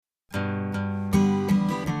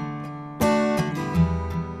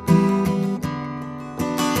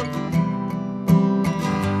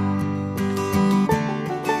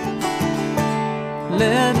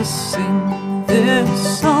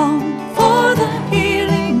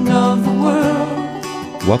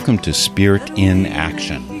Welcome to Spirit in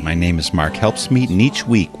Action. My name is Mark Helpsmeet, and each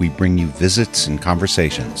week we bring you visits and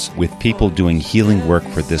conversations with people doing healing work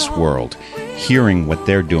for this world, hearing what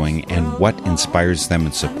they're doing and what inspires them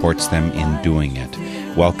and supports them in doing it.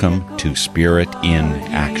 Welcome to Spirit in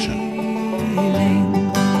Action.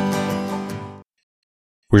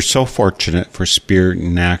 We're so fortunate for Spirit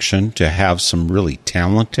in Action to have some really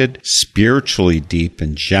talented, spiritually deep,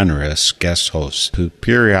 and generous guest hosts who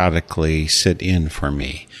periodically sit in for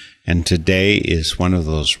me. And today is one of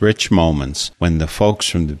those rich moments when the folks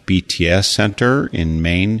from the BTS Center in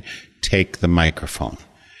Maine take the microphone.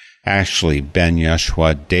 Actually, Ben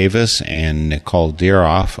Yashua Davis and Nicole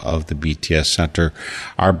Diroff of the BTS Center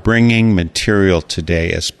are bringing material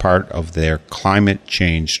today as part of their Climate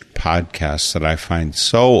Change podcast that I find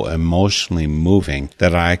so emotionally moving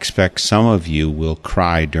that I expect some of you will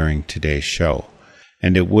cry during today's show.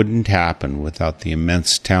 And it wouldn't happen without the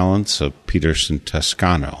immense talents of Peterson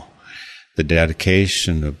Toscano. The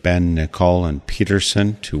dedication of Ben, Nicole, and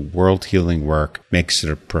Peterson to world healing work makes it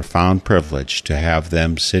a profound privilege to have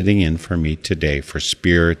them sitting in for me today for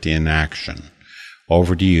Spirit in Action.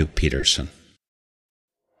 Over to you, Peterson.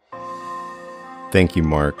 Thank you,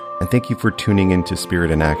 Mark, and thank you for tuning into Spirit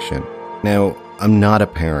in Action. Now, I'm not a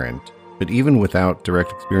parent, but even without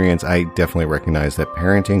direct experience, I definitely recognize that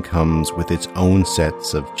parenting comes with its own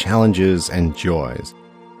sets of challenges and joys.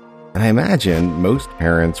 And I imagine most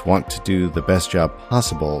parents want to do the best job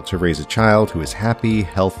possible to raise a child who is happy,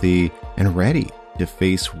 healthy, and ready to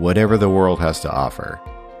face whatever the world has to offer.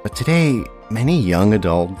 But today, many young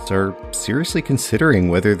adults are seriously considering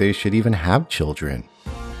whether they should even have children.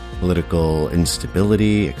 Political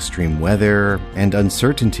instability, extreme weather, and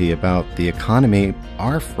uncertainty about the economy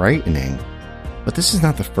are frightening. But this is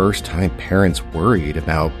not the first time parents worried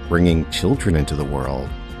about bringing children into the world.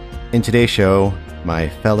 In today's show, my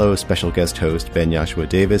fellow special guest host, Ben Yashua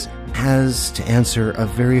Davis, has to answer a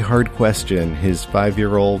very hard question his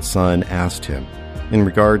 5-year-old son asked him. In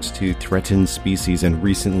regards to threatened species and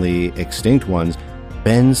recently extinct ones,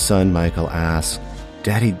 Ben's son Michael asks,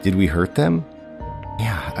 "Daddy, did we hurt them?"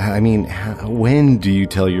 Yeah, I mean, when do you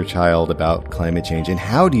tell your child about climate change, and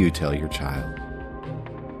how do you tell your child?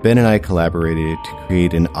 Ben and I collaborated to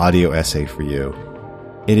create an audio essay for you.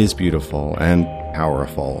 It is beautiful and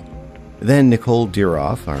powerful. Then Nicole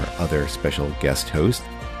Diroff, our other special guest host,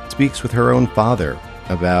 speaks with her own father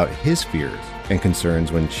about his fears and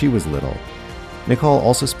concerns when she was little. Nicole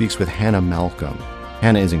also speaks with Hannah Malcolm.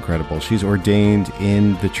 Hannah is incredible. She's ordained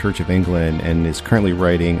in the Church of England and is currently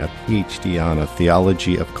writing a PhD on a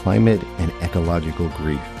theology of climate and ecological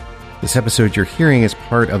grief. This episode you're hearing is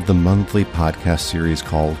part of the monthly podcast series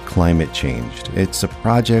called Climate Changed. It's a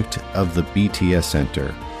project of the BTS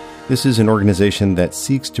Center. This is an organization that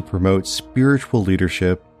seeks to promote spiritual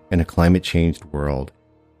leadership in a climate-changed world.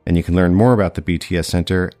 And you can learn more about the BTS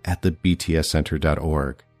Center at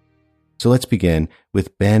thebtscenter.org. So let's begin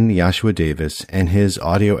with Ben Yashua Davis and his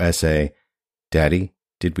audio essay, "Daddy,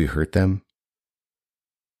 Did We Hurt Them?"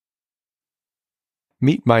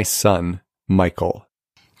 Meet my son, Michael.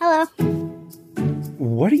 Hello.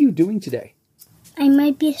 What are you doing today? I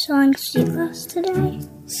might be sewing sea glass today.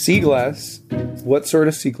 Sea glass? What sort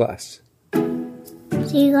of sea glass?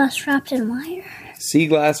 Sea glass wrapped in wire. Sea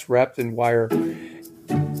glass wrapped in wire.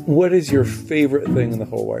 What is your favorite thing in the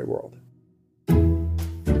whole wide world?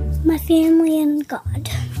 My family and God.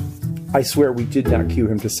 I swear we did not cue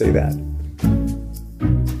him to say that.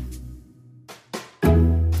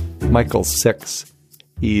 Michael's 6.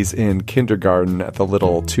 He's in kindergarten at the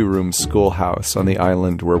little 2-room schoolhouse on the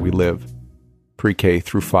island where we live. Pre-K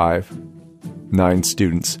through 5. 9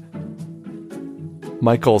 students.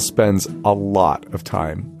 Michael spends a lot of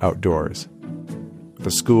time outdoors. At the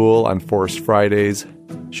school on Forest Fridays,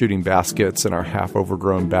 shooting baskets in our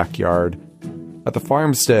half-overgrown backyard. At the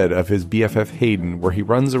farmstead of his BFF Hayden, where he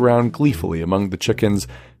runs around gleefully among the chickens,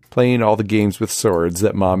 playing all the games with swords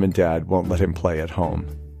that Mom and Dad won't let him play at home.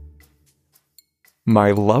 My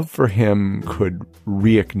love for him could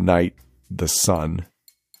reignite the sun.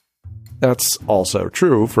 That's also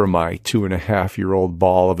true for my 2.5-year-old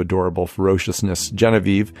ball of adorable ferociousness,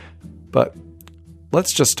 Genevieve, but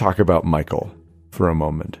let's just talk about Michael for a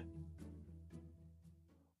moment.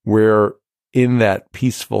 We're in that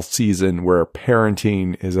peaceful season where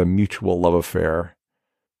parenting is a mutual love affair.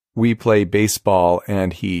 We play baseball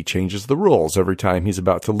and he changes the rules every time he's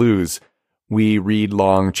about to lose. We read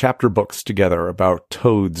long chapter books together about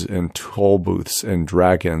toads and toll booths and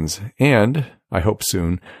dragons, and, I hope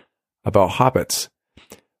soon, about hobbits.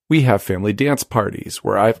 We have family dance parties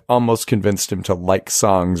where I've almost convinced him to like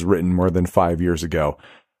songs written more than 5 years ago.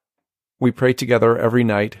 We pray together every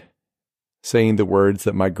night. saying the words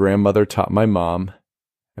that my grandmother taught my mom,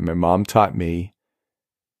 and my mom taught me.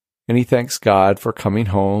 And he thanks God for coming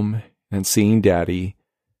home and seeing Daddy,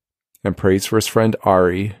 and prays for his friend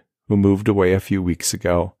Ari, who moved away a few weeks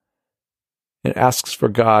ago, and asks for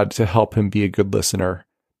God to help him be a good listener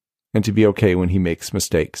and to be okay when he makes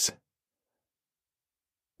mistakes.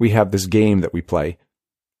 We have this game that we play.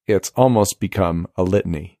 It's almost become a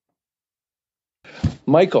litany.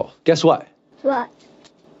 Michael, guess what? What?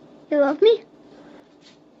 You love me?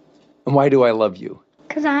 And why do I love you?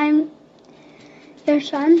 Because I'm your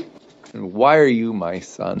son. And why are you my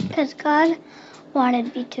son? Because God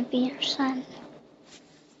wanted me to be your son.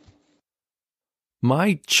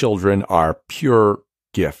 My children are pure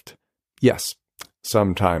gift. Yes,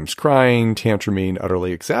 sometimes crying, tantruming,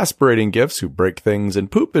 utterly exasperating gifts who break things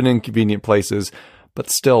and poop in inconvenient places, but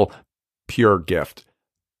still pure gift.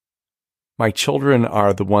 My children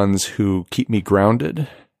are the ones who keep me grounded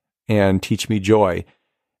and teach me joy.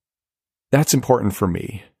 That's important for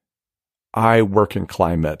me. I work in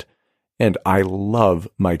climate, and I love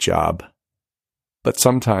my job. But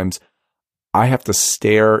sometimes I have to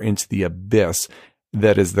stare into the abyss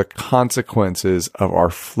that is the consequences of our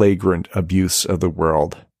flagrant abuse of the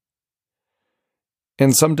world.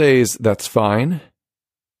 And some days that's fine,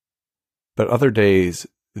 but other days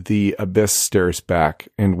the abyss stares back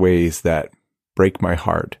in ways that break my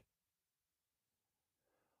heart.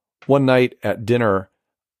 One night at dinner,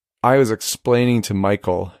 I was explaining to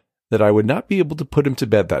Michael that I would not be able to put him to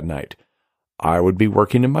bed that night. I would be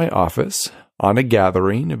working in my office on a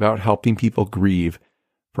gathering about helping people grieve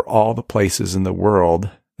for all the places in the world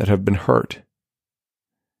that have been hurt.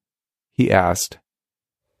 He asked,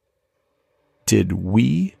 "Did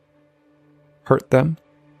we hurt them?"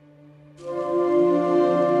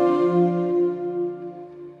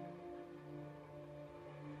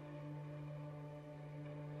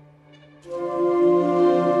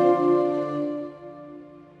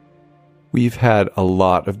 We've had a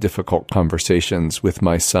lot of difficult conversations with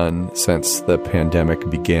my son since the pandemic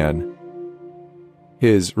began.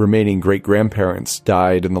 His remaining great-grandparents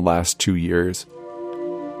died in the last 2 years,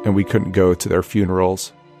 and we couldn't go to their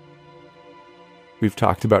funerals. We've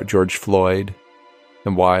talked about George Floyd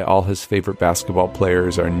and why all his favorite basketball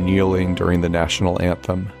players are kneeling during the national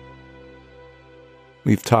anthem.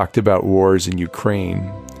 We've talked about wars in Ukraine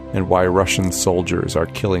and why Russian soldiers are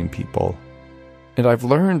killing people. And I've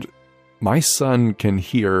learned my son can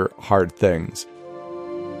hear hard things.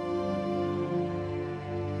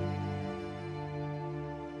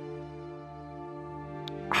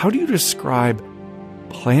 How do you describe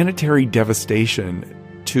planetary devastation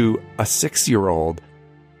to a 6-year-old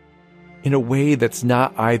in a way that's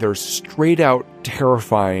not either straight out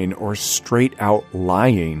terrifying or straight out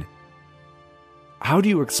lying? How do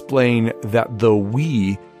you explain that the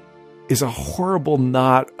we is a horrible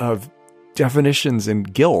knot of definitions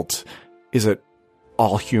and guilt? Is it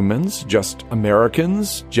all humans, just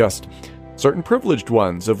Americans, just certain privileged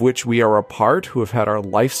ones of which we are a part who have had our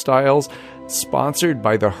lifestyles sponsored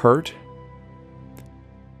by the hurt?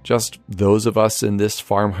 Just those of us in this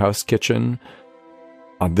farmhouse kitchen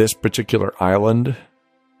on this particular island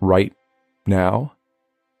right now?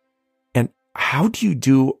 And how do you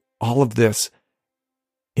do all of this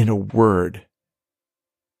in a word,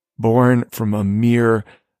 born from a mere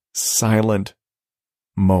silent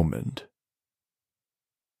moment?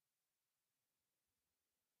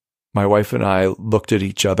 My wife and I looked at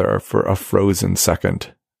each other for a frozen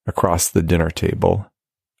second across the dinner table.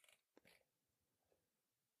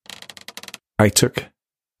 I took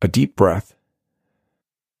a deep breath.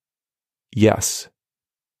 Yes,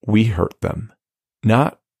 we hurt them.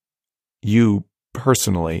 Not you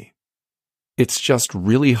personally. It's just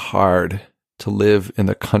really hard to live in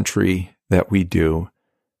the country that we do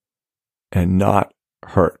and not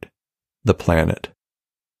hurt the planet.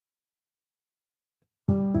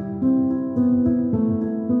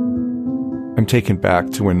 I'm taken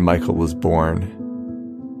back to when Michael was born.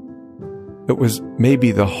 It was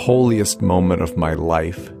maybe the holiest moment of my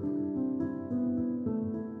life.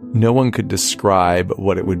 No one could describe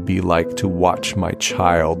what it would be like to watch my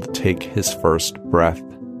child take his first breath.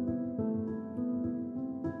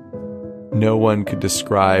 No one could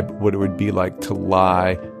describe what it would be like to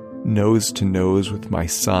lie nose to nose with my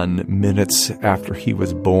son minutes after he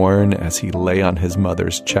was born as he lay on his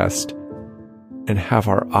mother's chest, and have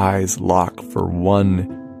our eyes lock for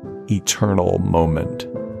one eternal moment.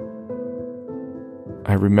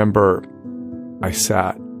 I remember I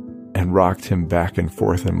sat and rocked him back and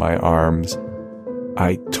forth in my arms.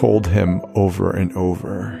 I told him over and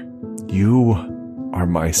over, "You are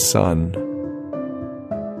my son.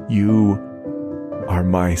 You are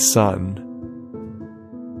my son."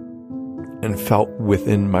 and felt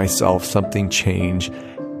within myself something change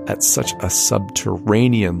at such a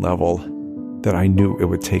subterranean level that I knew it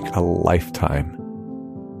would take a lifetime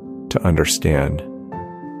to understand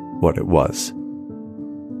what it was.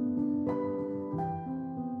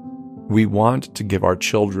 We want to give our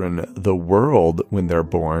children the world when they're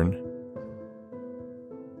born.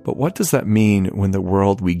 But what does that mean when the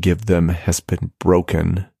world we give them has been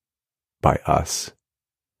broken by us?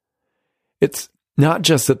 It's not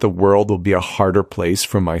just that the world will be a harder place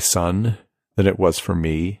for my son than it was for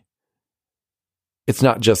me. It's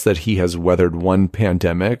not just that he has weathered one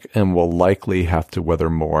pandemic and will likely have to weather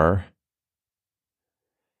more.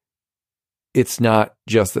 It's not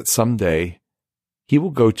just that someday he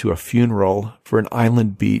will go to a funeral for an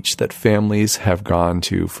island beach that families have gone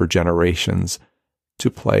to for generations to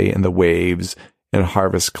play in the waves and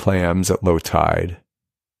harvest clams at low tide.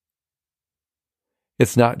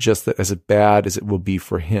 It's not just that as bad as it will be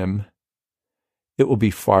for him, it will be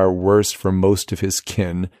far worse for most of his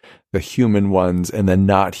kin, the human ones and the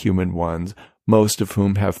not human ones, most of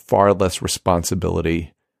whom have far less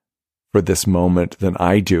responsibility for this moment than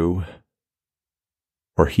I do,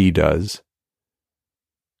 or he does.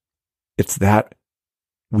 It's that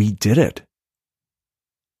we did it.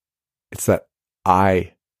 It's that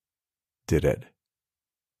I did it.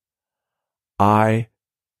 I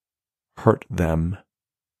hurt them.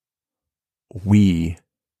 We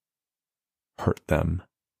hurt them.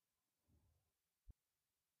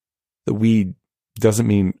 The we doesn't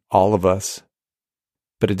mean all of us,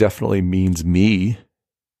 but it definitely means me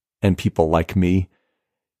and people like me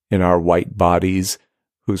in our white bodies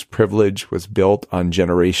whose privilege was built on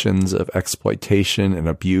generations of exploitation and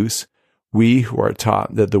abuse. We who are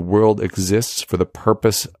taught that the world exists for the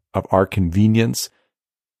purpose of our convenience.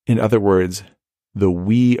 In other words, the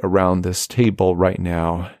we around this table right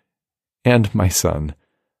now, and my son,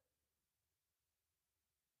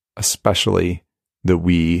 especially the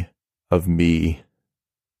we of me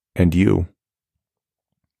and you.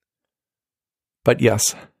 But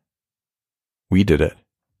yes, we did it.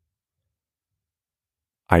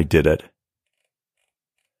 I did it.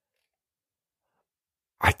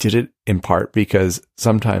 I did it in part because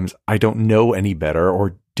sometimes I don't know any better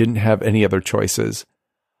or didn't have any other choices.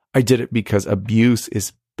 I did it because abuse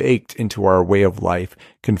is baked into our way of life,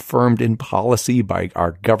 confirmed in policy by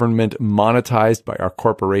our government, monetized by our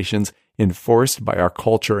corporations, enforced by our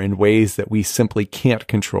culture in ways that we simply can't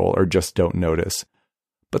control or just don't notice.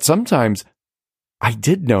 But sometimes I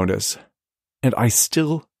did notice, and I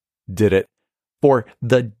still did it for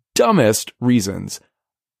the dumbest reasons.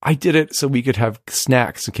 I did it so we could have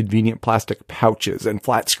snacks and convenient plastic pouches and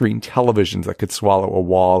flat-screen televisions that could swallow a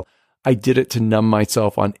wall. I did it to numb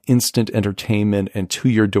myself on instant entertainment and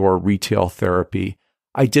to-your-door retail therapy.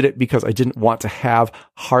 I did it because I didn't want to have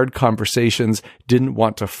hard conversations, didn't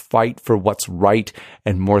want to fight for what's right,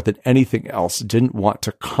 and more than anything else, didn't want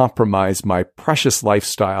to compromise my precious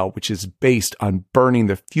lifestyle, which is based on burning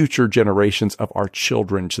the future generations of our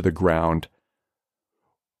children to the ground.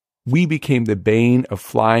 We became the bane of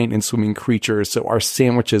flying and swimming creatures, so our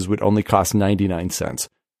sandwiches would only cost 99 cents.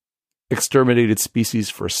 Exterminated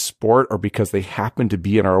species for sport, or because they happened to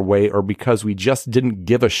be in our way, or because we just didn't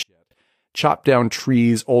give a shit. Chopped down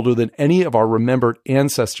trees older than any of our remembered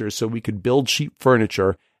ancestors so we could build cheap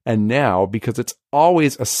furniture. And now, because it's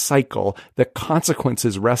always a cycle, the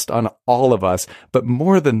consequences rest on all of us, but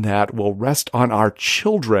more than that will rest on our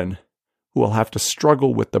children, who will have to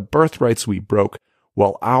struggle with the birthrights we broke,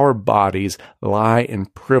 while our bodies lie in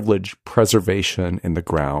privileged preservation in the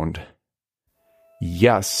ground.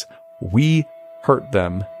 Yes, we hurt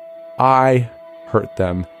them. I hurt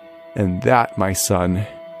them. And that, my son,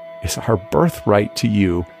 is our birthright to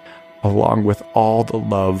you, along with all the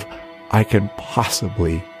love I can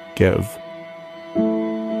possibly give.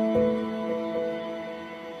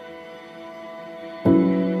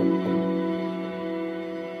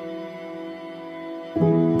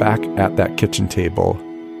 Back at that kitchen table,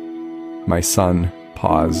 my son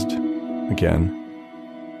paused again.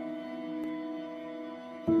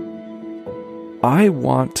 I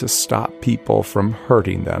want to stop people from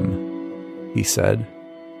hurting them, he said.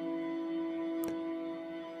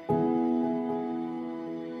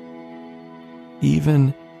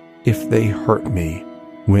 Even if they hurt me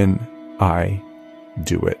when I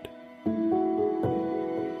do it.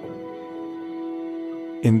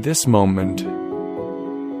 In this moment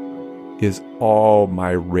is all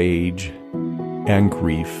my rage and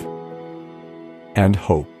grief and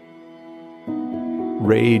hope.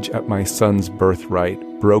 Rage at my son's birthright,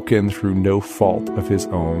 broken through no fault of his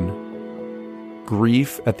own.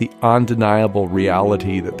 Grief at the undeniable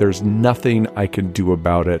reality that there's nothing I can do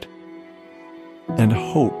about it. and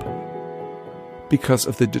hope because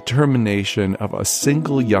of the determination of a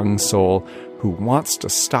single young soul who wants to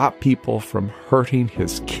stop people from hurting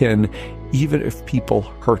his kin, even if people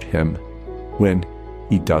hurt him when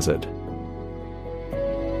he does it.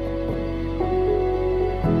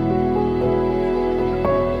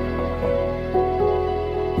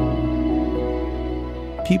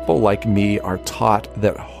 People like me are taught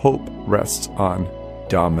that hope rests on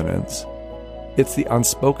dominance. It's the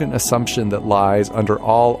unspoken assumption that lies under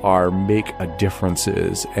all our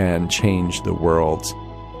make-a-differences and change the worlds.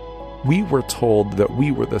 We were told that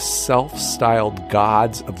we were the self-styled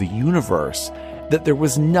gods of the universe, that there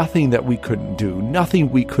was nothing that we couldn't do, nothing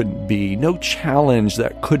we couldn't be, no challenge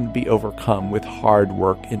that couldn't be overcome with hard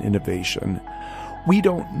work and innovation. We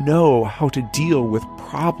don't know how to deal with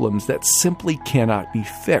problems that simply cannot be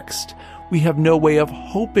fixed. We have no way of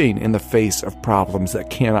hoping in the face of problems that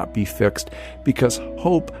cannot be fixed, because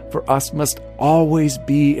hope for us must always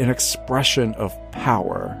be an expression of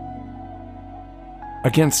power.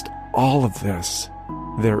 Against all of this,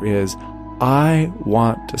 there is, I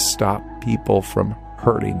want to stop people from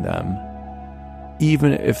hurting them,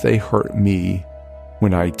 even if they hurt me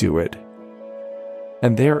when I do it.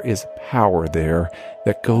 And there is power there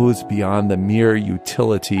that goes beyond the mere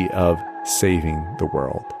utility of saving the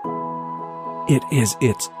world. It is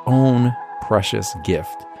its own precious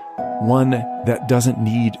gift, one that doesn't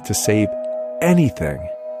need to save anything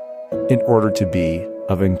in order to be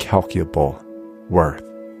of incalculable worth.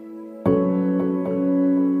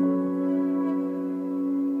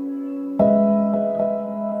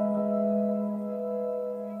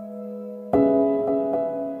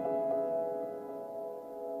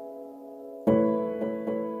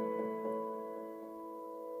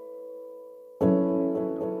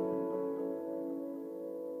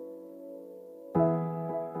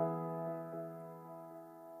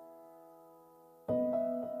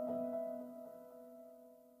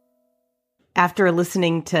 After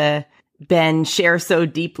listening to Ben share so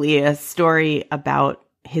deeply a story about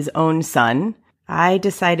his own son, I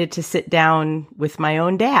decided to sit down with my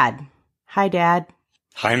own dad. Hi, Dad.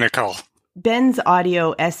 Hi, Nicole. Ben's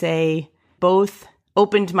audio essay both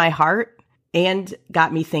opened my heart and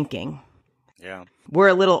got me thinking. Yeah. We're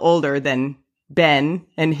a little older than Ben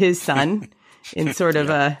and his son in sort of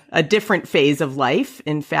a different phase of life.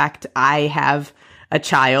 In fact, I have a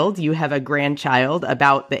child. You have a grandchild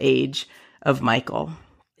about the age of Michael.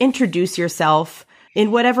 Introduce yourself in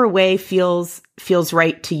whatever way feels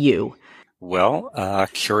right to you. Well,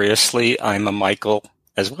 curiously, I'm a Michael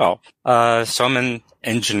as well. So I'm an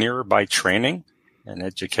engineer by training and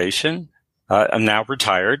education. I'm now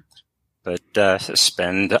retired, but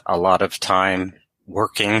spend a lot of time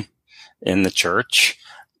working in the church.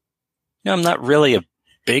 You know, I'm not really a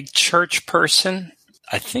big church person.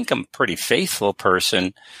 I think I'm a pretty faithful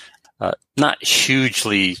person. Not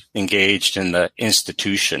hugely engaged in the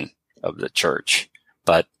institution of the church,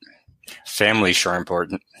 but family's sure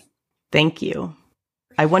important. Thank you.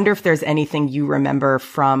 I wonder if there's anything you remember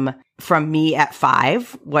from me at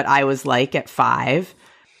 5, what I was like at 5,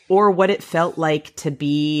 or what it felt like to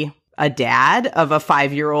be a dad of a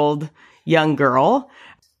 5-year-old young girl.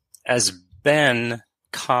 As Ben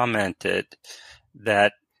commented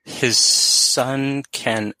that his son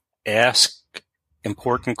can ask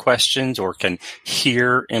important questions or can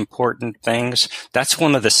hear important things. That's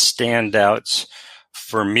one of the standouts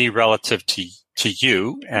for me relative to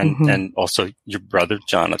you and also your brother,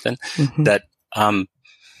 Jonathan, that,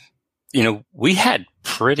 we had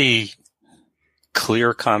pretty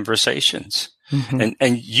clear conversations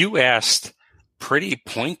and you asked pretty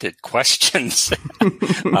pointed questions.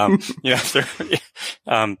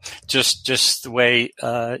 Just the way,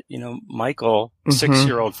 Michael,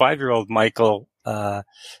 6-year-old, 5-year-old Michael,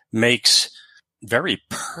 makes very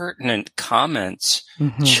pertinent comments.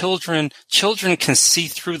 Children can see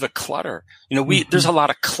through the clutter. There's a lot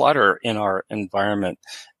of clutter in our environment,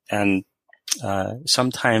 and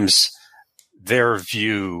sometimes their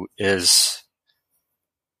view is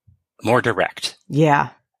more direct. Yeah.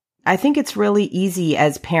 I think it's really easy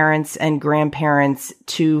as parents and grandparents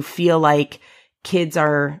to feel like kids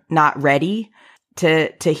are not ready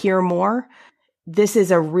to hear more. This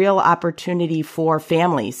is a real opportunity for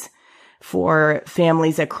families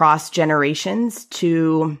across generations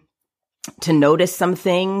to notice some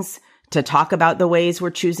things, to talk about the ways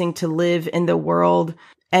we're choosing to live in the world,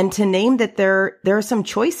 and to name that there are some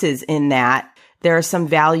choices in that. There are some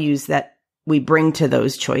values that we bring to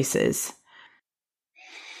those choices.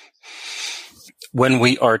 When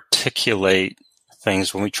we articulate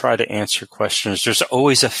things, when we try to answer questions, there's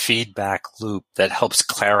always a feedback loop that helps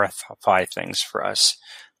clarify things for us.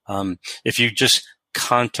 If you just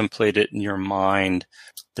contemplate it in your mind,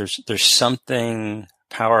 there's something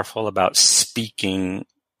powerful about speaking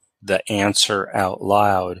the answer out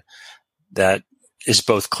loud that is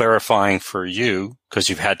both clarifying for you because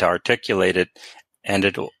you've had to articulate it, and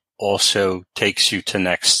it also takes you to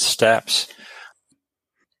next steps.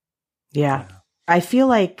 Yeah. I feel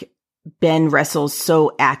like Ben wrestles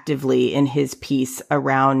so actively in his piece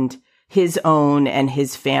around his own and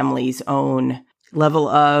his family's own level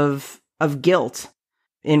of guilt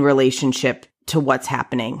in relationship to what's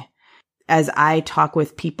happening. As I talk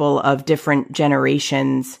with people of different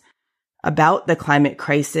generations about the climate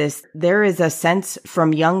crisis, there is a sense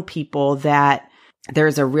from young people that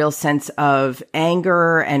there's a real sense of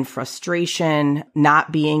anger and frustration,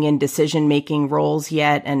 not being in decision-making roles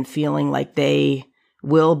yet and feeling like they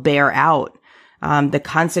will bear out the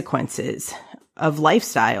consequences of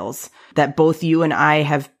lifestyles that both you and I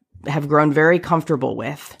have grown very comfortable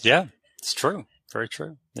with. Yeah, it's true. Very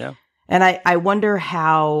true. Yeah. And I wonder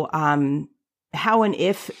how and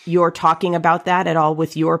if you're talking about that at all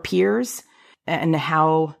with your peers, and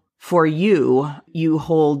how for you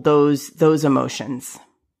hold those emotions.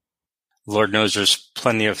 Lord knows there's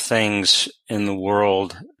plenty of things in the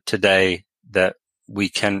world today that we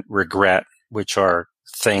can regret, which are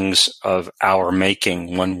things of our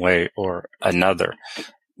making one way or another,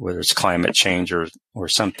 whether it's climate change or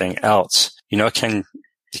something else. It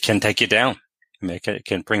can take you down. It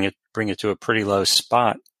can bring it to a pretty low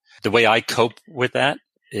spot. The way I cope with that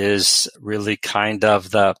is really kind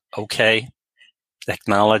of the, okay,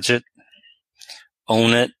 acknowledge it,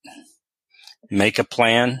 own it, make a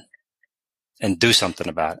plan, and do something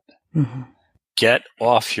about it. Mm-hmm. Get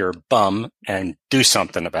off your bum and do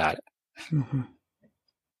something about it. Mm-hmm.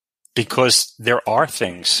 Because there are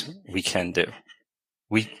things we can do.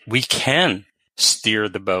 We can steer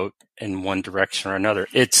the boat in one direction or another.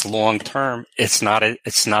 It's long term. It's not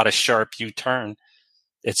a sharp U-turn.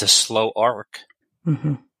 It's a slow arc.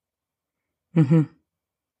 Mm-hmm. Mm-hmm.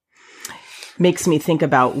 Makes me think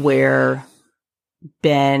about where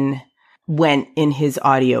Ben went in his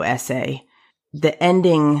audio essay. The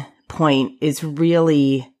ending point is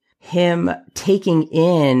really him taking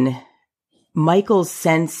in Michael's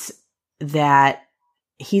sense that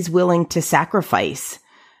he's willing to sacrifice.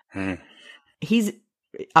 He's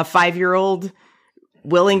a 5-year-old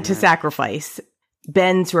willing to sacrifice.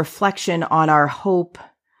 Ben's reflection on our hope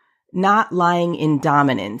not lying in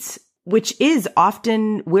dominance, which is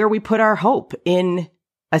often where we put our hope, in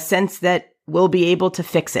a sense that we'll be able to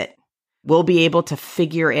fix it. We'll be able to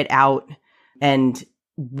figure it out and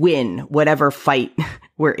win whatever fight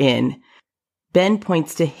we're in. Ben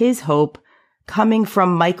points to his hope coming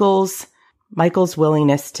from Michael's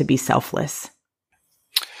willingness to be selfless.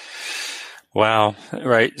 Wow.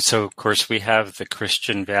 Right. So, of course, we have the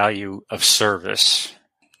Christian value of service,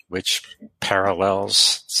 which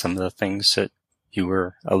parallels some of the things that you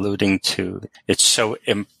were alluding to. It's so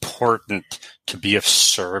important to be of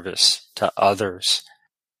service to others.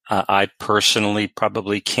 I personally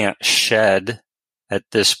probably can't shed at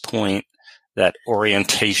this point that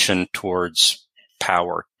orientation towards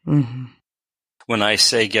power. Mm-hmm. When I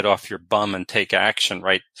say get off your bum and take action,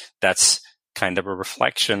 right, that's kind of a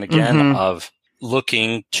reflection again of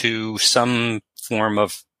looking to some form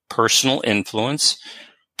of personal influence,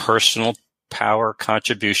 personal power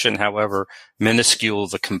contribution, however minuscule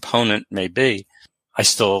the component may be. I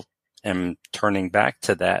still am turning back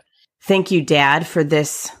to that. Thank you, Dad, for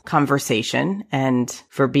this conversation and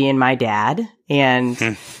for being my dad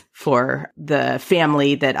and for the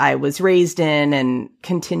family that I was raised in and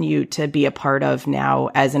continue to be a part of now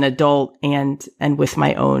as an adult and with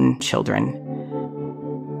my own children.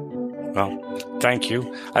 Well, thank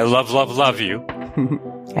you. I love you.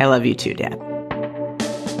 I love you too, Dad.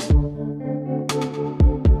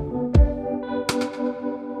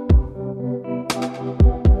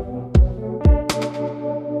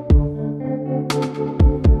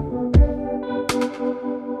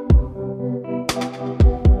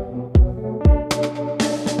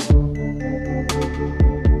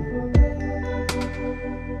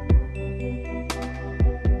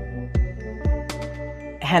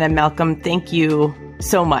 Hannah Malcolm, thank you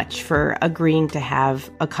so much for agreeing to have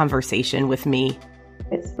a conversation with me.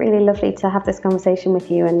 It's really lovely to have this conversation with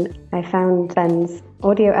you, and I found Ben's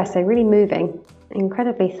audio essay really moving,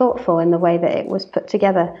 incredibly thoughtful in the way that it was put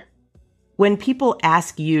together. When people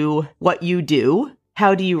ask you what you do,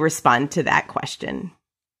 how do you respond to that question?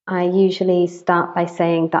 I usually start by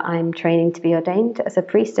saying that I'm training to be ordained as a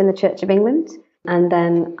priest in the Church of England. And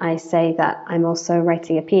then I say that I'm also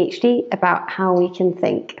writing a PhD about how we can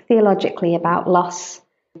think theologically about loss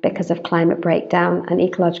because of climate breakdown and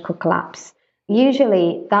ecological collapse.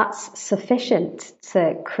 Usually that's sufficient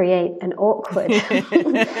to create an awkward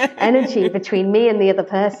energy between me and the other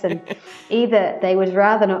person. Either they would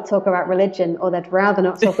rather not talk about religion or they'd rather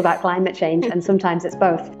not talk about climate change, and sometimes it's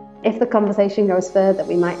both. If the conversation goes further,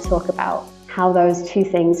 we might talk about how those two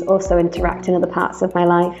things also interact in other parts of my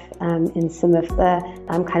life, in some of the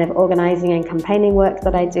kind of organising and campaigning work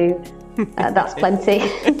that I do. That's plenty.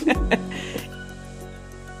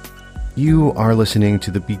 You are listening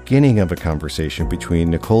to the beginning of a conversation between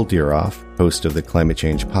Nicole Dieroff, host of the Climate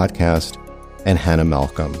Change podcast, and Hannah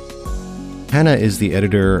Malcolm. Hannah is the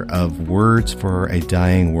editor of Words for a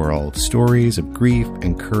Dying World, Stories of Grief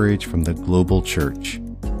and Courage from the Global Church.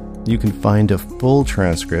 You can find a full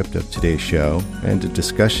transcript of today's show and a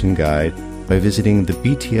discussion guide by visiting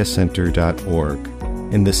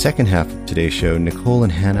thebtscenter.org. In the second half of today's show, Nicole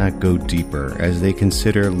and Hannah go deeper as they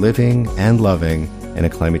consider living and loving in a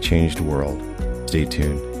climate-changed world. Stay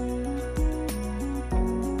tuned.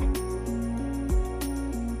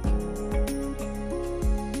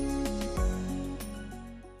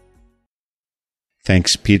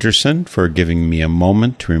 Thanks, Peterson, for giving me a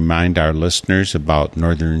moment to remind our listeners about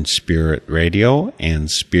Northern Spirit Radio and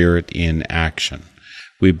Spirit in Action.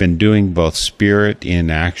 We've been doing both Spirit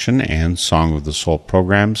in Action and Song of the Soul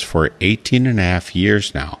programs for 18 and a half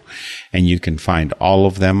years now, and you can find all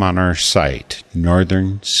of them on our site,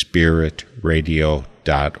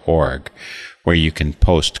 northernspiritradio.org, where you can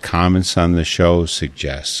post comments on the show,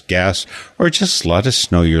 suggest guests, or just let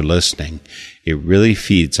us know you're listening. It really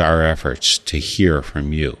feeds our efforts to hear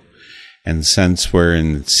from you. And since we're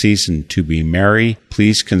in the season to be merry,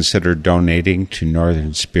 please consider donating to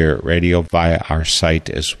Northern Spirit Radio via our site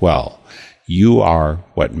as well. You are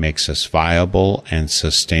what makes us viable and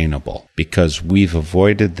sustainable, because we've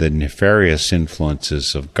avoided the nefarious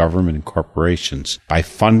influences of government and corporations by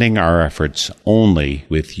funding our efforts only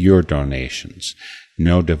with your donations.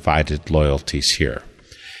 No divided loyalties here.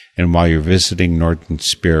 And while you're visiting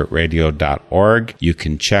northernspiritradio.org, you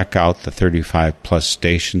can check out the 35-plus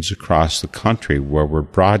stations across the country where we're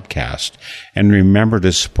broadcast. And remember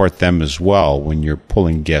to support them as well when you're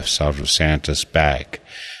pulling gifts out of Santa's bag.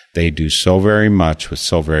 They do so very much with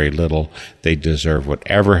so very little. They deserve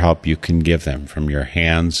whatever help you can give them from your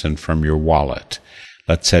hands and from your wallet.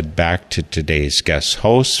 Let's head back to today's guest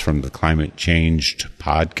hosts from the Climate Changed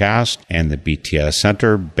podcast and the BTS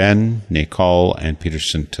Center, Ben, Nicole, and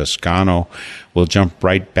Peterson Toscano. We'll jump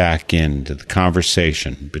right back into the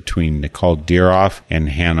conversation between Nicole Dieroff and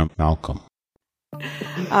Hannah Malcolm.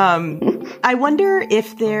 I wonder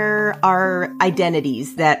if there are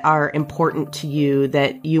identities that are important to you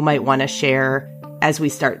that you might want to share as we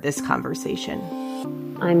start this conversation.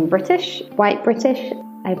 I'm British, white British.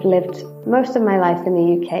 I've lived most of my life in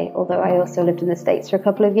the UK, although I also lived in the States for a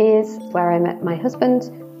couple of years, where I met my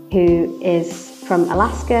husband, who is from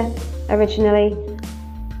Alaska originally.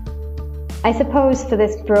 I suppose for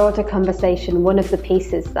this broader conversation, one of the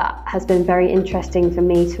pieces that has been very interesting for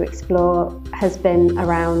me to explore has been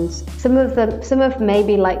around some of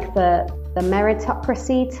maybe like the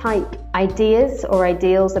meritocracy type ideas or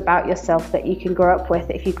ideals about yourself that you can grow up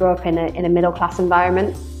with if you grow up in a middle class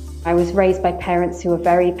environment. I was raised by parents who were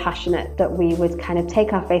very passionate that we would kind of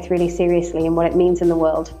take our faith really seriously and what it means in the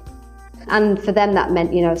world. And for them that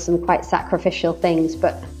meant, some quite sacrificial things,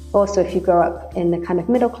 but also if you grow up in the kind of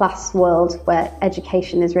middle class world where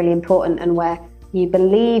education is really important and where you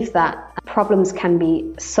believe that problems can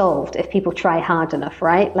be solved if people try hard enough,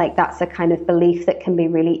 right? Like that's a kind of belief that can be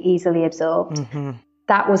really easily absorbed. Mm-hmm.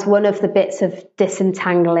 That was one of the bits of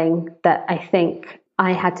disentangling that I think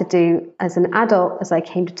I had to do as an adult as I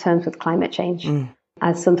came to terms with climate change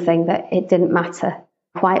as something that it didn't matter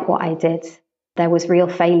quite what I did. There was real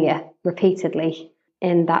failure repeatedly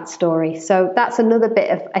in that story. So that's another bit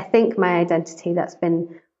of, I think, my identity that's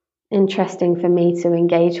been interesting for me to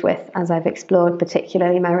engage with as I've explored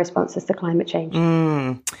particularly my responses to climate change.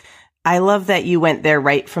 I love that you went there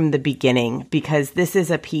right from the beginning, because this is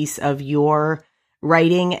a piece of your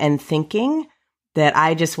writing and thinking that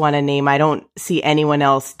I just want to name. I don't see anyone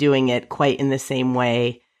else doing it quite in the same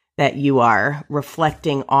way that you are,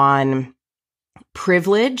 reflecting on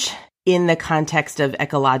privilege in the context of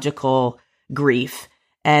ecological grief.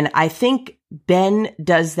 And I think Ben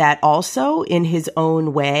does that also in his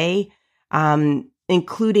own way,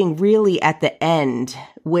 including really at the end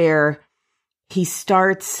where he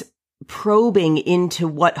starts probing into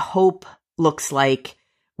what hope looks like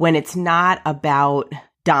when it's not about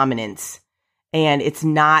dominance and it's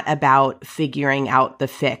not about figuring out the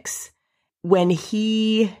fix. When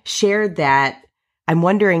he shared that, I'm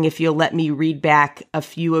wondering if you'll let me read back a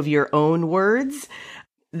few of your own words.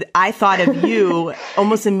 I thought of you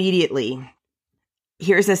almost immediately.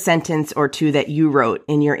 Here's a sentence or two that you wrote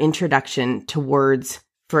in your introduction to Words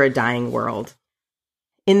for a Dying World.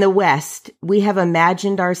 In the West, we have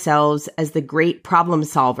imagined ourselves as the great problem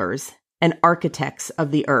solvers and architects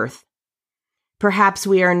of the earth. Perhaps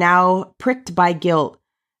we are now pricked by guilt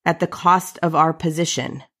at the cost of our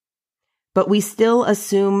position, but we still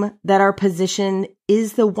assume that our position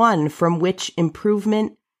is the one from which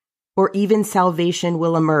improvement or even salvation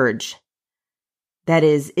will emerge. That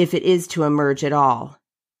is, if it is to emerge at all.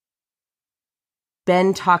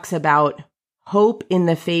 Ben talks about hope in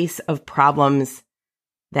the face of problems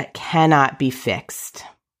that cannot be fixed.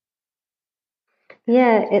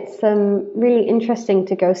 Yeah, it's really interesting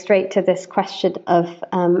to go straight to this question of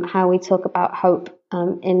how we talk about hope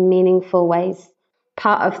in meaningful ways.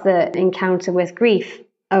 Part of the encounter with grief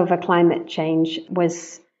over climate change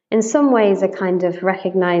was in some ways a kind of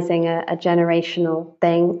recognizing a generational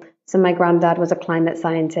thing. So my granddad was a climate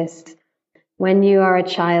scientist. When you are a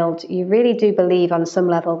child, you really do believe on some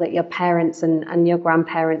level that your parents and your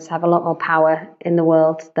grandparents have a lot more power in the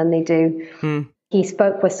world than they do. He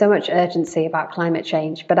spoke with so much urgency about climate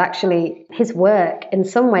change, but actually his work in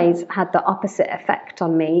some ways had the opposite effect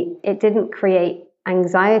on me. It didn't create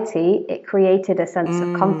anxiety. It created a sense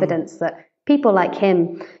of confidence that people like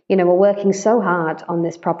him, were working so hard on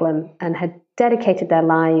this problem and had dedicated their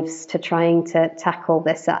lives to trying to tackle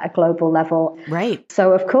this at a global level. Right.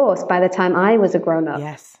 So, of course, by the time I was a grown-up,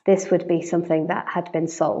 yes, this would be something that had been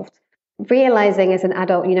solved. Realizing as an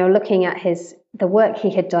adult, looking at the work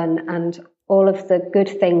he had done and all of the good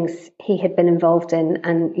things he had been involved in,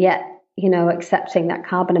 and yet, accepting that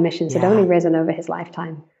carbon emissions had only risen over his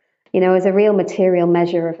lifetime, is a real material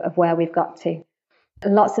measure of where we've got to.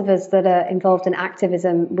 Lots of us that are involved in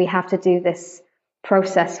activism, we have to do this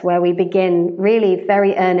process where we begin really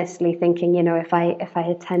very earnestly thinking, if I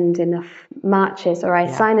attend enough marches or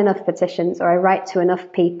I sign enough petitions or I write to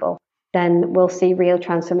enough people, then we'll see real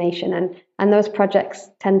transformation. And those projects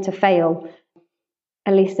tend to fail,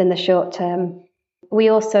 at least in the short term. We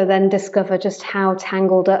also then discover just how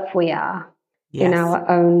tangled up we are in our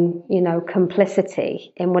own,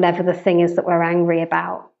 complicity in whatever the thing is that we're angry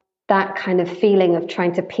about. That kind of feeling of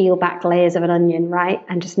trying to peel back layers of an onion, right?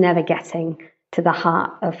 And just never getting to the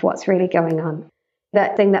heart of what's really going on.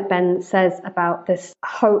 That thing that Ben says about this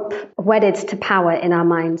hope wedded to power in our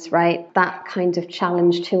minds, right? That kind of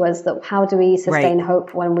challenge to us, that how do we sustain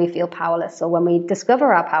hope when we feel powerless, or when we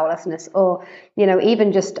discover our powerlessness, or,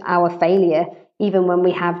 even just our failure. Even when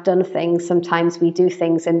we have done things, sometimes we do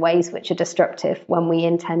things in ways which are destructive when we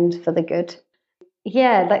intend for the good.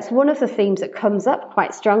 Yeah, that's one of the themes that comes up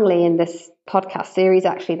quite strongly in this podcast series,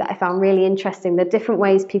 actually, that I found really interesting. The different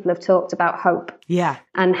ways people have talked about hope. Yeah.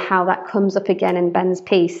 And how that comes up again in Ben's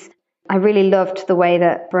piece. I really loved the way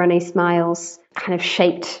that Brene Smiles kind of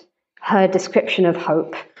shaped her description of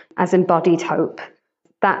hope as embodied hope.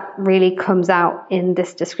 That really comes out in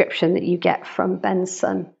this description that you get from Ben's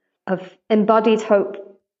son of embodied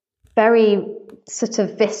hope, very sort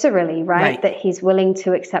of viscerally, right? That he's willing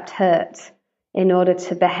to accept hurt in order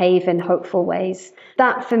to behave in hopeful ways.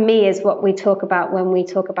 That for me is what we talk about when we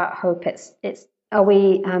talk about hope. It's are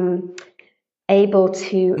we able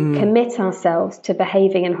to commit ourselves to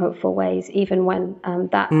behaving in hopeful ways, even when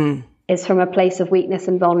that is from a place of weakness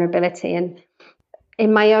and vulnerability. And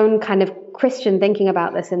in my own kind of Christian thinking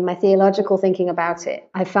about this, in my theological thinking about it,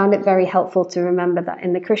 I found it very helpful to remember that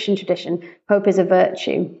in the Christian tradition, hope is a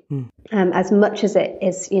virtue, as much as it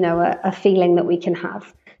is, a feeling that we can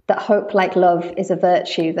have. That hope, like love, is a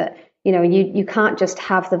virtue that, you can't just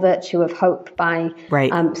have the virtue of hope by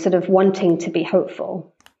sort of wanting to be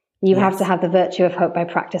hopeful. You have to have the virtue of hope by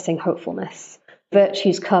practicing hopefulness.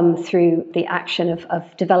 Virtues come through the action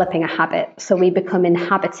of developing a habit. So we become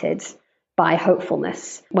inhabited by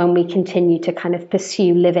hopefulness when we continue to kind of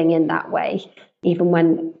pursue living in that way, even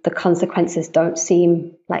when the consequences don't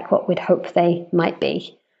seem like what we'd hope they might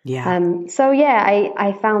be.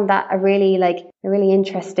 I found that a really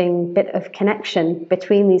interesting bit of connection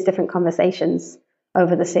between these different conversations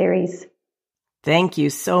over the series. Thank you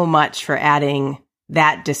so much for adding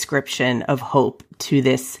that description of hope to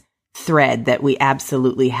this thread that we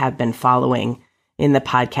absolutely have been following in the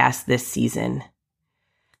podcast this season.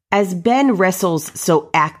 As Ben wrestles so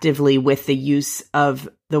actively with the use of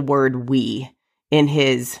the word we in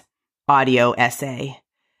his audio essay,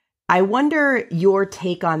 I wonder your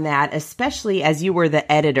take on that, especially as you were the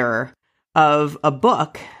editor of a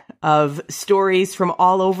book of stories from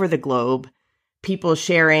all over the globe, people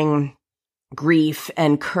sharing grief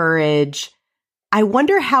and courage I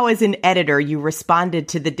wonder how, as an editor, you responded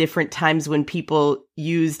to the different times when people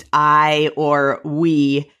used I or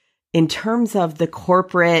we in terms of the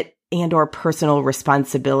corporate and or personal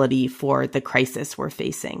responsibility for the crisis we're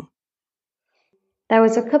facing. There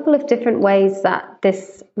was a couple of different ways that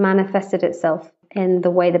this manifested itself in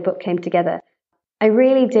the way the book came together. I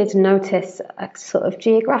really did notice a sort of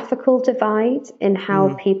geographical divide in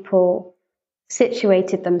how people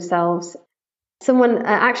situated themselves. Someone,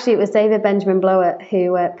 actually it was David Benjamin Blowitt,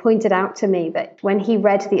 who pointed out to me that when he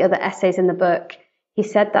read the other essays in the book, he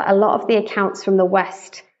said that a lot of the accounts from the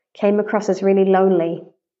West came across as really lonely.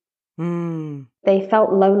 They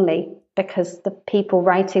felt lonely because the people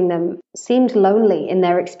writing them seemed lonely in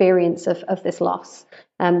their experience of this loss.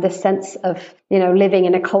 This sense of, living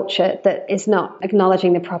in a culture that is not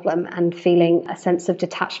acknowledging the problem and feeling a sense of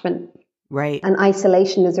detachment, right, and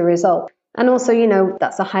isolation as a result. And also,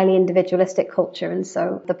 that's a highly individualistic culture. And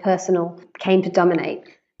so the personal came to dominate.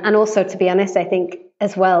 And also, to be honest, I think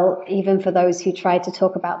as well, even for those who tried to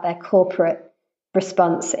talk about their corporate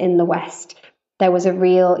response in the West, there was a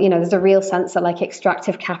real, there's a real sense that like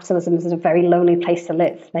extractive capitalism is a very lonely place to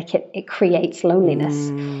live. Like it creates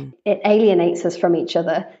loneliness. It alienates us from each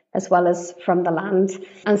other as well as from the land.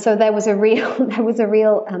 And so there was a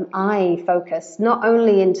real I focus, not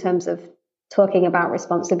only in terms of talking about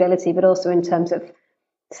responsibility, but also in terms of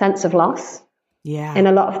sense of loss. Yeah. In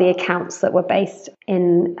a lot of the accounts that were based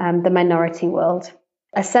in the minority world,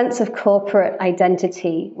 a sense of corporate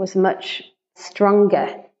identity was much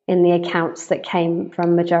stronger in the accounts that came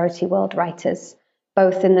from majority world writers,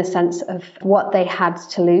 both in the sense of what they had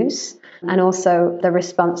to lose and also the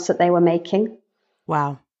response that they were making.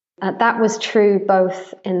 Wow. That was true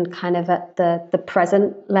both in kind of at the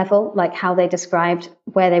present level, like how they described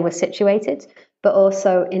where they were situated, but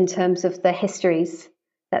also in terms of the histories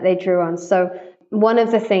that they drew on. So one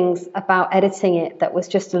of the things about editing it that was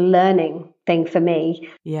just a learning thing for me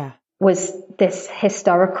was this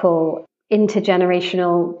historical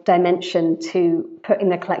intergenerational dimension to putting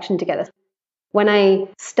the collection together. When I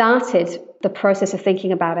started the process of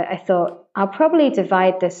thinking about it, I thought I'll probably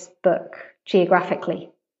divide this book geographically.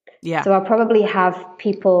 Yeah. So I'll probably have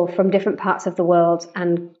people from different parts of the world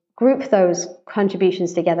and group those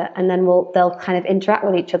contributions together, and then they'll kind of interact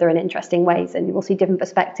with each other in interesting ways, and we'll see different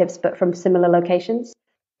perspectives, but from similar locations.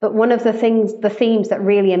 But one of the themes that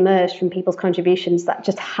really emerged from people's contributions that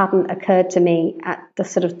just hadn't occurred to me at the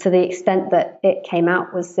sort of to the extent that it came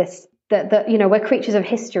out was this, that we're creatures of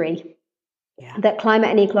history, that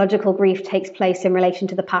climate and ecological grief takes place in relation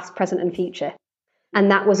to the past, present, and future. And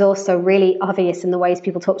that was also really obvious in the ways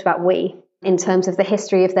people talked about we, in terms of the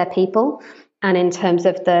history of their people and in terms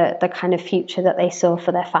of the kind of future that they saw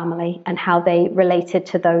for their family and how they related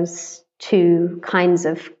to those two kinds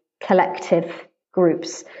of collective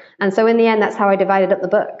groups. And so in the end, that's how I divided up the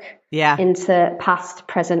book into past,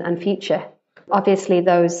 present, and future. Obviously,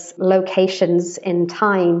 those locations in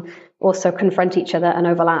time also confront each other and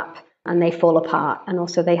overlap, and they fall apart, and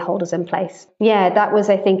also they hold us in place. Yeah, that was,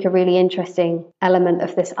 I think, a really interesting element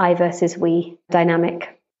of this I versus we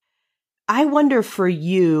dynamic. I wonder for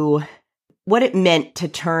you what it meant to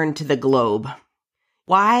turn to the globe.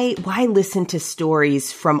 Why listen to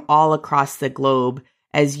stories from all across the globe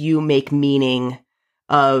as you make meaning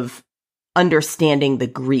of understanding the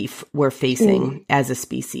grief we're facing as a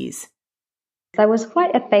species? There was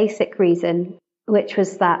quite a basic reason, which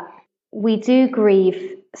was that we do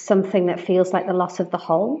grieve something that feels like the loss of the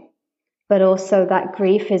whole, but also that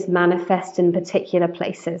grief is manifest in particular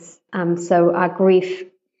places. So our grief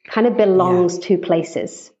kind of belongs to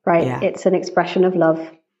places, right? Yeah. It's an expression of love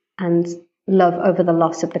and love over the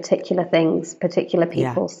loss of particular things, particular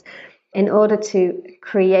peoples. In order to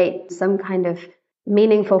create some kind of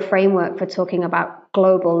meaningful framework for talking about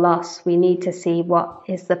global loss, we need to see what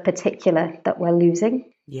is the particular that we're losing.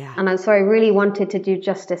 Yeah. And so I really wanted to do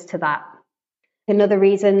justice to that. Another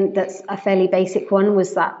reason that's a fairly basic one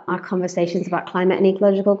was that our conversations about climate and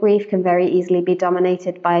ecological grief can very easily be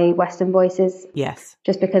dominated by Western voices. Yes.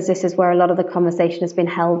 Just because this is where a lot of the conversation has been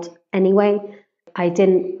held anyway. I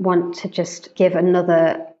didn't want to just give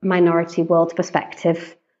another minority world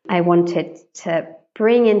perspective. I wanted to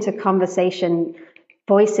bring into conversation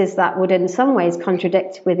voices that would in some ways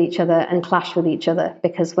contradict with each other and clash with each other,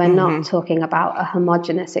 because we're not talking about a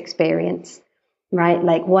homogenous experience. Right?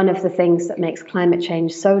 Like one of the things that makes climate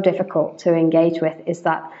change so difficult to engage with is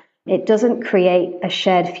that it doesn't create a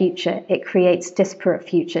shared future. It creates disparate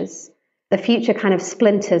futures. The future kind of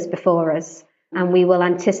splinters before us, and we will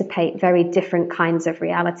anticipate very different kinds of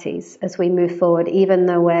realities as we move forward, even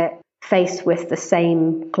though we're faced with the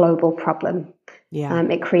same global problem. Yeah.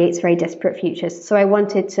 It creates very disparate futures. So I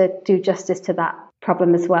wanted to do justice to that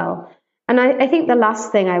problem as well. And I think the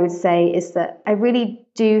last thing I would say is that I really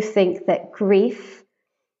do think that grief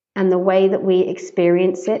and the way that we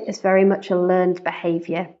experience it is very much a learned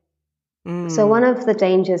behavior. So one of the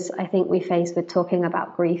dangers I think we face with talking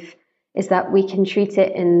about grief is that we can treat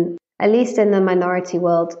it at least in the minority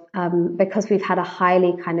world, because we've had a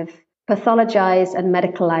highly kind of pathologized and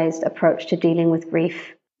medicalized approach to dealing with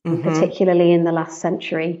grief, particularly in the last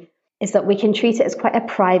century, is that we can treat it as quite a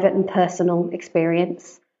private and personal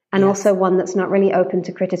experience, and also one that's not really open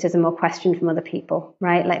to criticism or question from other people,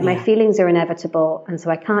 right? Like my feelings are inevitable, and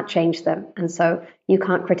so I can't change them, and so you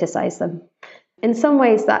can't criticize them. In some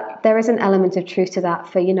ways, that there is an element of truth to that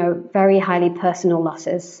for, very highly personal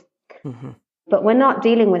losses. But we're not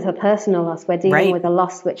dealing with a personal loss. We're dealing with a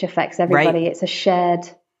loss which affects everybody. It's a shared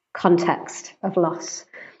context of loss.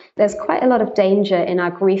 There's quite a lot of danger in our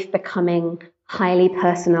grief becoming highly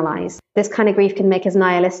personalized. This kind of grief can make us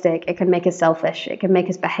nihilistic. It can make us selfish. It can make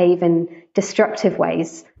us behave in destructive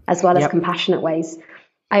ways as well as compassionate ways.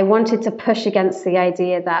 I wanted to push against the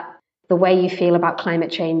idea that the way you feel about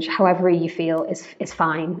climate change, however you feel, is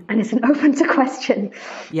fine and isn't open to question.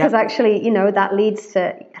 Because actually, that leads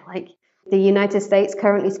to the United States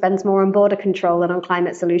currently spends more on border control than on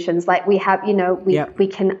climate solutions. Like we have,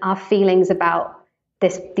 our feelings about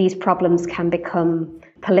these problems can become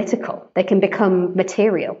political. They can become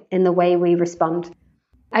material in the way we respond.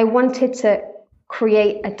 I wanted to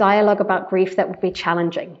create a dialogue about grief that would be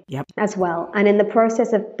challenging as well. And in the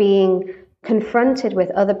process of being confronted with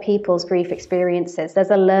other people's grief experiences, there's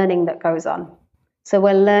a learning that goes on. So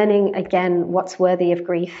we're learning again what's worthy of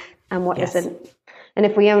grief and what isn't. And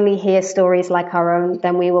if we only hear stories like our own,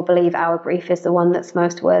 then we will believe our grief is the one that's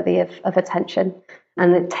most worthy of attention.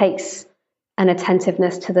 And it takes an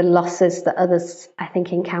attentiveness to the losses that others, I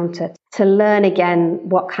think, encounter to learn again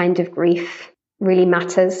what kind of grief really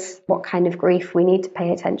matters, what kind of grief we need to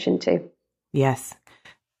pay attention to. Yes.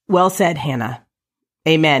 Well said, Hannah.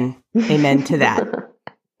 Amen. Amen to that.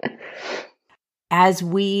 As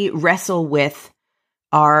we wrestle with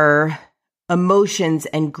our emotions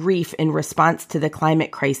and grief in response to the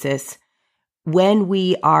climate crisis, when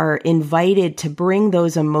we are invited to bring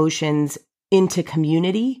those emotions into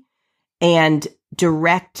community and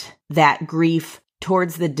direct that grief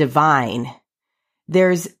towards the divine,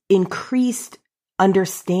 there's increased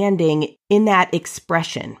understanding in that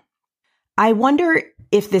expression. I wonder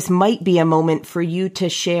if this might be a moment for you to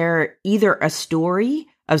share either a story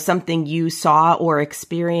of something you saw or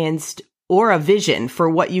experienced, or a vision for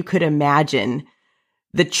what you could imagine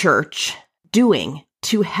the church doing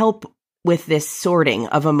to help with this sorting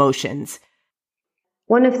of emotions.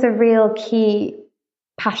 One of the real key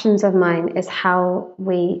passions of mine is how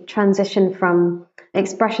we transition from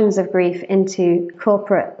expressions of grief into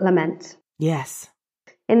corporate lament. Yes.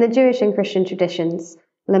 In the Jewish and Christian traditions,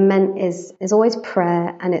 lament is always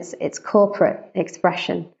prayer, and it's corporate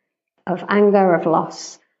expression of anger, of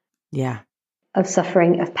loss. Yeah. Of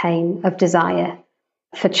suffering, of pain, of desire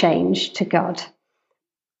for change to God.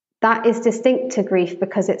 That is distinct to grief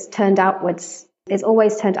because it's turned outwards. It's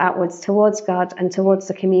always turned outwards towards God and towards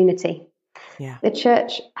the community. Yeah. The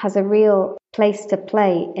church has a real place to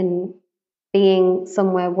play in being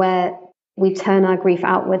somewhere where we turn our grief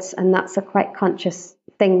outwards, and that's a quite conscious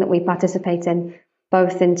thing that we participate in,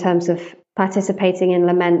 both in terms of participating in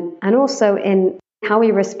lament and also in how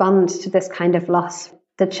we respond to this kind of loss.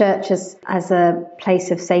 The church as a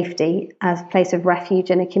place of safety, as a place of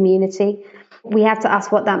refuge in a community. We have to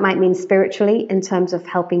ask what that might mean spiritually in terms of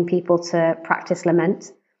helping people to practice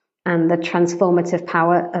lament and the transformative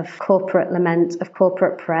power of corporate lament, of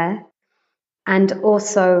corporate prayer, and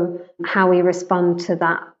also how we respond to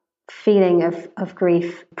that feeling of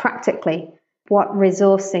grief practically, what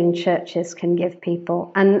resourcing churches can give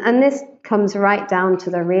people. And this comes right down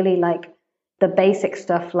to the basic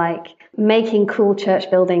stuff like making cool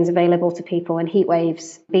church buildings available to people in heat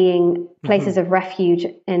waves, being places of refuge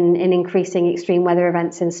in increasing extreme weather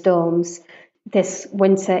events and storms. This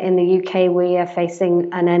winter in the UK, we are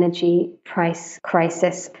facing an energy price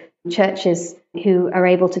crisis. Churches who are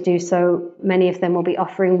able to do so, many of them will be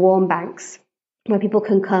offering warm banks where people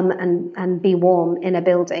can come and be warm in a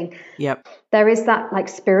building. Yep. There is that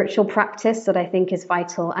spiritual practice that I think is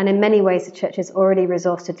vital. And in many ways, the church is already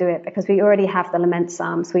resourced to do it because we already have the lament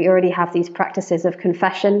psalms. We already have these practices of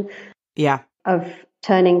confession, of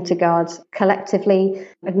turning to God collectively,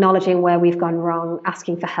 acknowledging where we've gone wrong,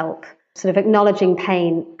 asking for help, sort of acknowledging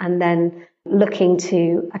pain, and then looking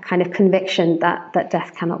to a kind of conviction that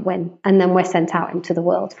death cannot win. And then we're sent out into the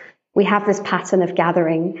world. We have this pattern of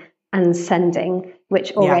gathering and sending,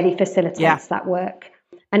 which already facilitates that work.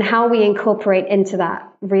 And how we incorporate into that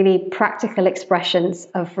really practical expressions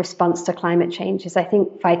of response to climate change is, I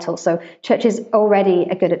think, vital. So churches already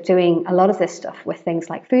are good at doing a lot of this stuff with things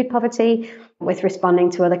like food poverty, with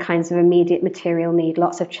responding to other kinds of immediate material need.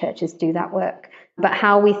 Lots of churches do that work. But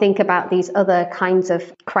how we think about these other kinds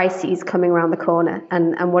of crises coming around the corner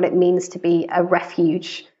and what it means to be a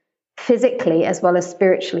refuge physically as well as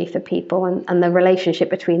spiritually for people, and the relationship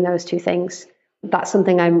between those two things. That's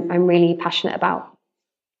something I'm really passionate about.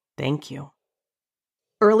 Thank you.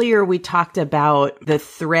 Earlier, we talked about the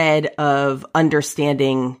thread of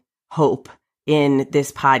understanding hope in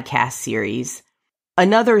this podcast series.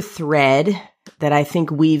 Another thread that I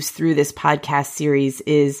think weaves through this podcast series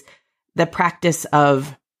is the practice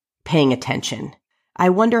of paying attention. I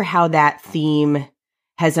wonder how that theme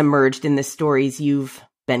has emerged in the stories you've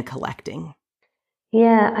been collecting.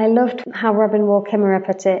 Yeah, I loved how Robin Wall Kimmerer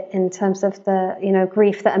put it in terms of the,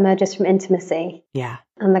 grief that emerges from intimacy. Yeah.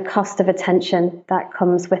 And the cost of attention that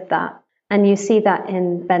comes with that. And you see that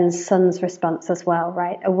in Ben's son's response as well,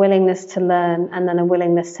 right? A willingness to learn and then a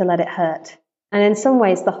willingness to let it hurt. And in some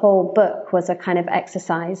ways, the whole book was a kind of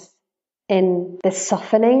exercise in this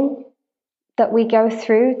softening that we go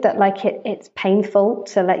through, that it's painful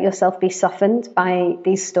to let yourself be softened by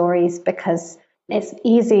these stories because it's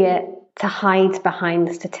easier to hide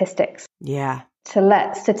behind statistics. Yeah. To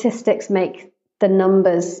let statistics make the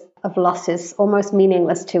numbers of losses almost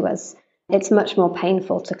meaningless to us. It's much more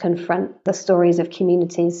painful to confront the stories of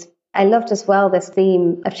communities. I loved as well this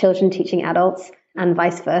theme of children teaching adults and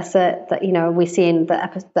vice versa that, we see in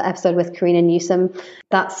the episode with Karina Newsom.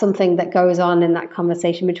 That's something that goes on in that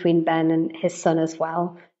conversation between Ben and his son as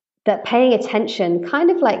well. That paying attention,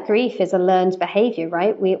 kind of like grief, is a learned behavior,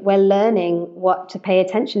 right? We're learning what to pay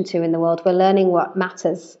attention to in the world. We're learning what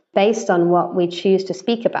matters based on what we choose to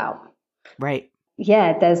speak about. Right.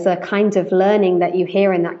 Yeah, there's a kind of learning that you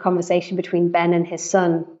hear in that conversation between Ben and his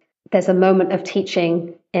son. There's a moment of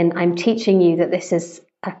teaching, and I'm teaching you that this is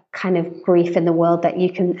a kind of grief in the world that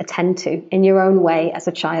you can attend to in your own way as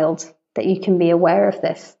a child, that you can be aware of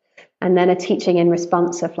this. And then a teaching in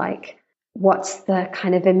response of what's the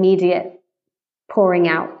kind of immediate pouring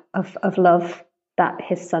out of love that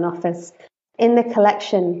his son offers. In the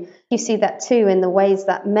collection, you see that too in the ways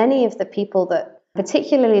that many of the people that,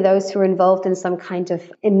 particularly those who are involved in some kind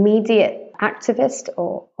of immediate activist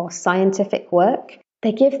or scientific work,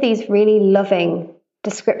 they give these really loving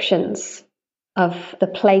descriptions of the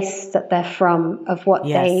place that they're from, of what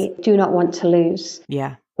they do not want to lose.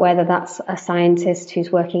 Yeah. Whether that's a scientist who's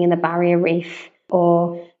working in the Barrier Reef,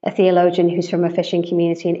 or a theologian who's from a fishing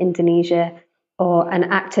community in Indonesia, or an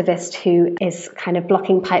activist who is kind of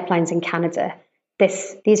blocking pipelines in Canada.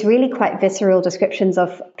 These really quite visceral descriptions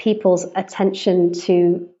of people's attention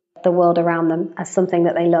to the world around them as something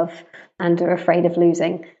that they love and are afraid of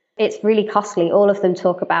losing. It's really costly. All of them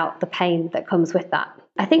talk about the pain that comes with that.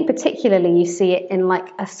 I think particularly you see it in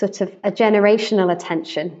a sort of a generational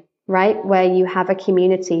attention, right? Where you have a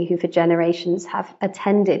community who for generations have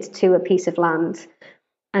attended to a piece of land.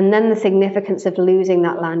 And then the significance of losing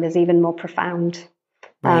that land is even more profound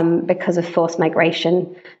because of forced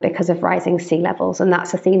migration, because of rising sea levels. And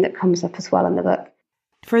that's a theme that comes up as well in the book.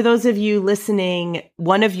 For those of you listening,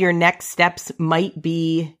 one of your next steps might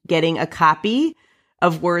be getting a copy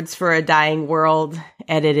of Words for a Dying World,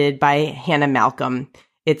 edited by Hannah Malcolm.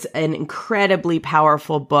 It's an incredibly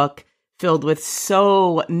powerful book filled with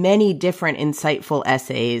so many different insightful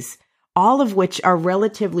essays, all of which are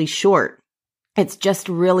relatively short. It's just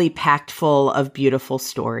really packed full of beautiful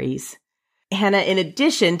stories. Hannah, in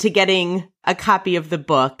addition to getting a copy of the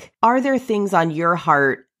book, are there things on your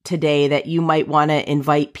heart today that you might want to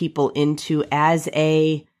invite people into as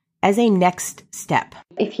a next step?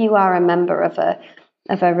 If you are a member of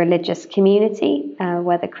a religious community,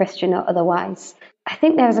 whether Christian or otherwise, I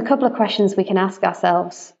think there's a couple of questions we can ask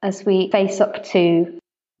ourselves as we face up to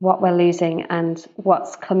what we're losing and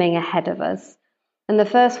what's coming ahead of us. And the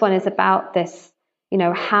first one is about this,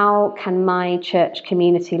 how can my church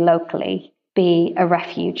community locally be a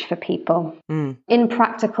refuge for people in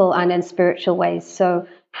practical and in spiritual ways? So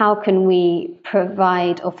how can we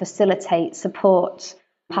provide or facilitate support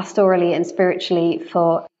pastorally and spiritually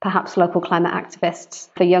for perhaps local climate activists,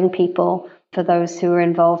 for young people, for those who are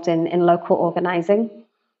involved in local organizing?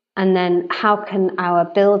 And then how can our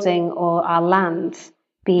building or our land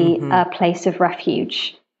be a place of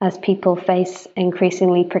refuge as people face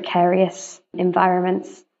increasingly precarious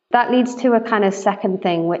environments? That leads to a kind of second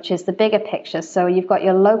thing, which is the bigger picture. So you've got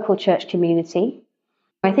your local church community.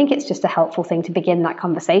 I think it's just a helpful thing to begin that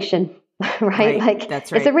conversation right? Like,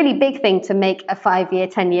 that's right. It's a really big thing to make a 5-year,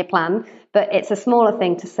 10-year plan, but it's a smaller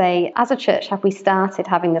thing to say, as a church, have we started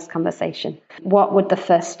having this conversation? What would the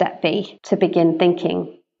first step be to begin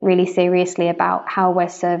thinking really seriously about how we're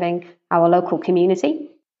serving our local community?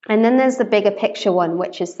 And then there's the bigger picture one,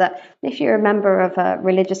 which is that if you're a member of a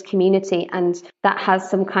religious community and that has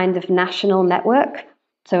some kind of national network,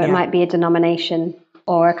 so it might be a denomination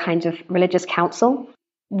or a kind of religious council,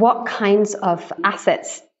 what kinds of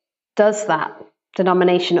assets does that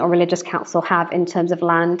denomination or religious council have in terms of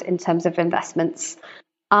land, in terms of investments?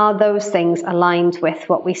 Are those things aligned with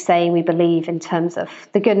what we say we believe in terms of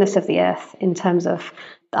the goodness of the earth, in terms of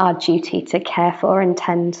our duty to care for and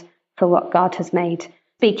tend for what God has made?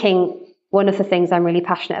 Speaking, one of the things I'm really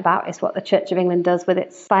passionate about is what the Church of England does with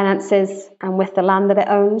its finances and with the land that it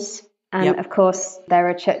owns. And of course, there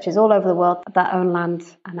are churches all over the world that own land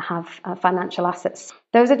and have financial assets.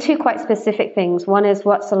 Those are two quite specific things. One is,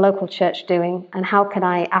 what's the local church doing? And how can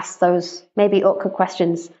I ask those maybe awkward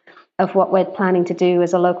questions of what we're planning to do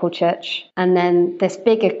as a local church? And then this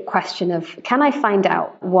bigger question of, can I find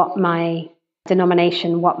out what my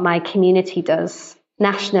denomination, what my community does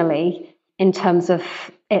nationally in terms of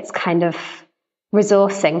its kind of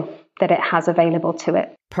resourcing that it has available to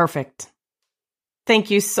it? Perfect.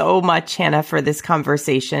 Thank you so much, Hannah, for this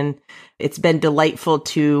conversation. It's been delightful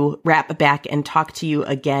to wrap back and talk to you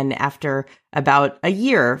again after about a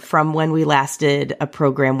year from when we last did a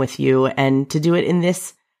program with you, and to do it in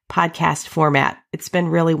this podcast format. It's been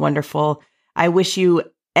really wonderful. I wish you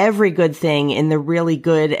every good thing in the really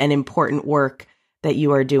good and important work that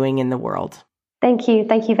you are doing in the world. Thank you.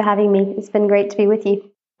 Thank you for having me. It's been great to be with you.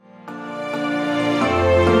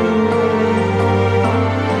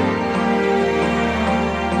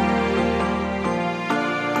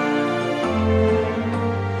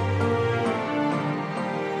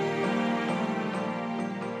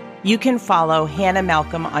 You can follow Hannah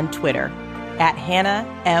Malcolm on Twitter at Hannah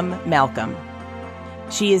M. Malcolm.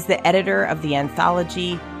 She is the editor of the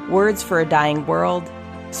anthology Words for a Dying World,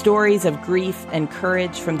 Stories of Grief and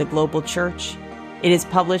Courage from the Global Church. It is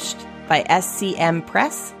published by SCM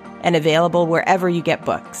Press and available wherever you get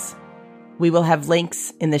books. We will have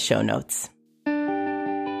links in the show notes.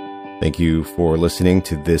 Thank you for listening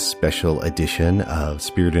to this special edition of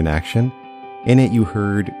Spirit in Action. In it, you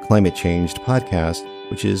heard Climate Changed Podcast,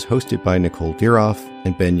 which is hosted by Nicole Diroff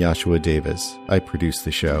and Ben Joshua Davis. I produce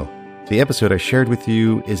the show. The episode I shared with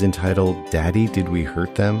you is entitled Daddy, Did We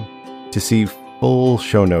Hurt Them? To see full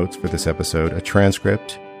show notes for this episode, a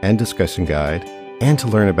transcript and discussion guide, and to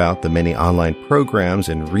learn about the many online programs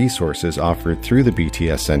and resources offered through the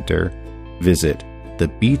BTS Center, visit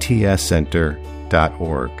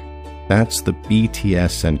thebtscenter.org. That's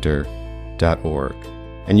thebtscenter.org.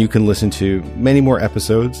 And you can listen to many more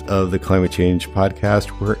episodes of the Climate Change Podcast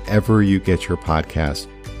wherever you get your podcast.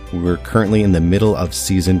 We're currently in the middle of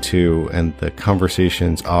season 2, and the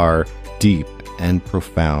conversations are deep and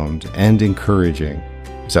profound and encouraging.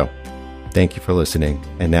 So, thank you for listening.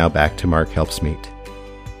 And now back to Mark Helpsmeet.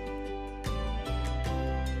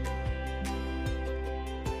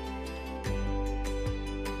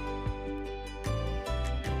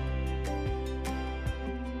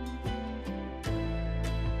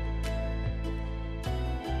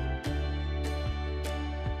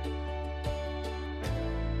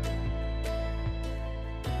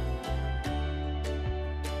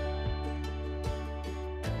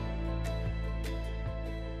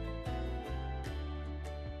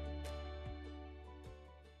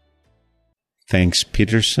 Thanks,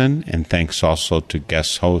 Peterson, and thanks also to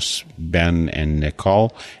guest hosts Ben and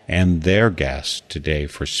Nicole and their guests today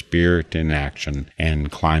for Spirit in Action and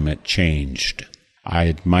Climate Changed. I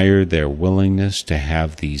admire their willingness to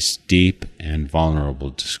have these deep and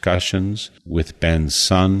vulnerable discussions with Ben's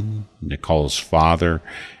son, Nicole's father,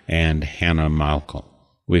 and Hannah Malcolm.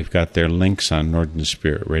 We've got their links on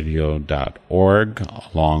northernspiritradio.org,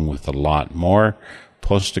 along with a lot more.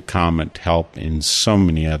 Post a comment, help in so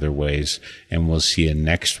many other ways, and we'll see you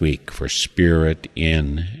next week for Spirit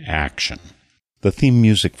in Action. The theme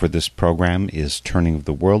music for this program is Turning of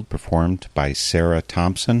the World, performed by Sarah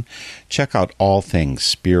Thompson. Check out all things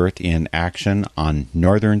Spirit in Action on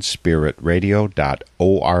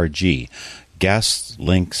northernspiritradio.org. Guests,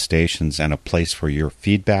 links, stations, and a place for your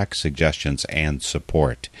feedback, suggestions, and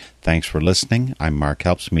support. Thanks for listening. I'm Mark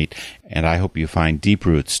Helpsmeet, and I hope you find deep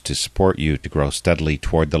roots to support you to grow steadily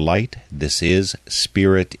toward the light. This is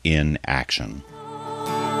Spirit in Action.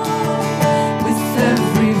 With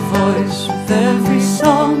every voice, with every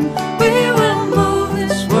song, we will move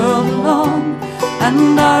this world along,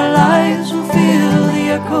 and our lives will feel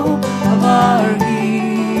the echo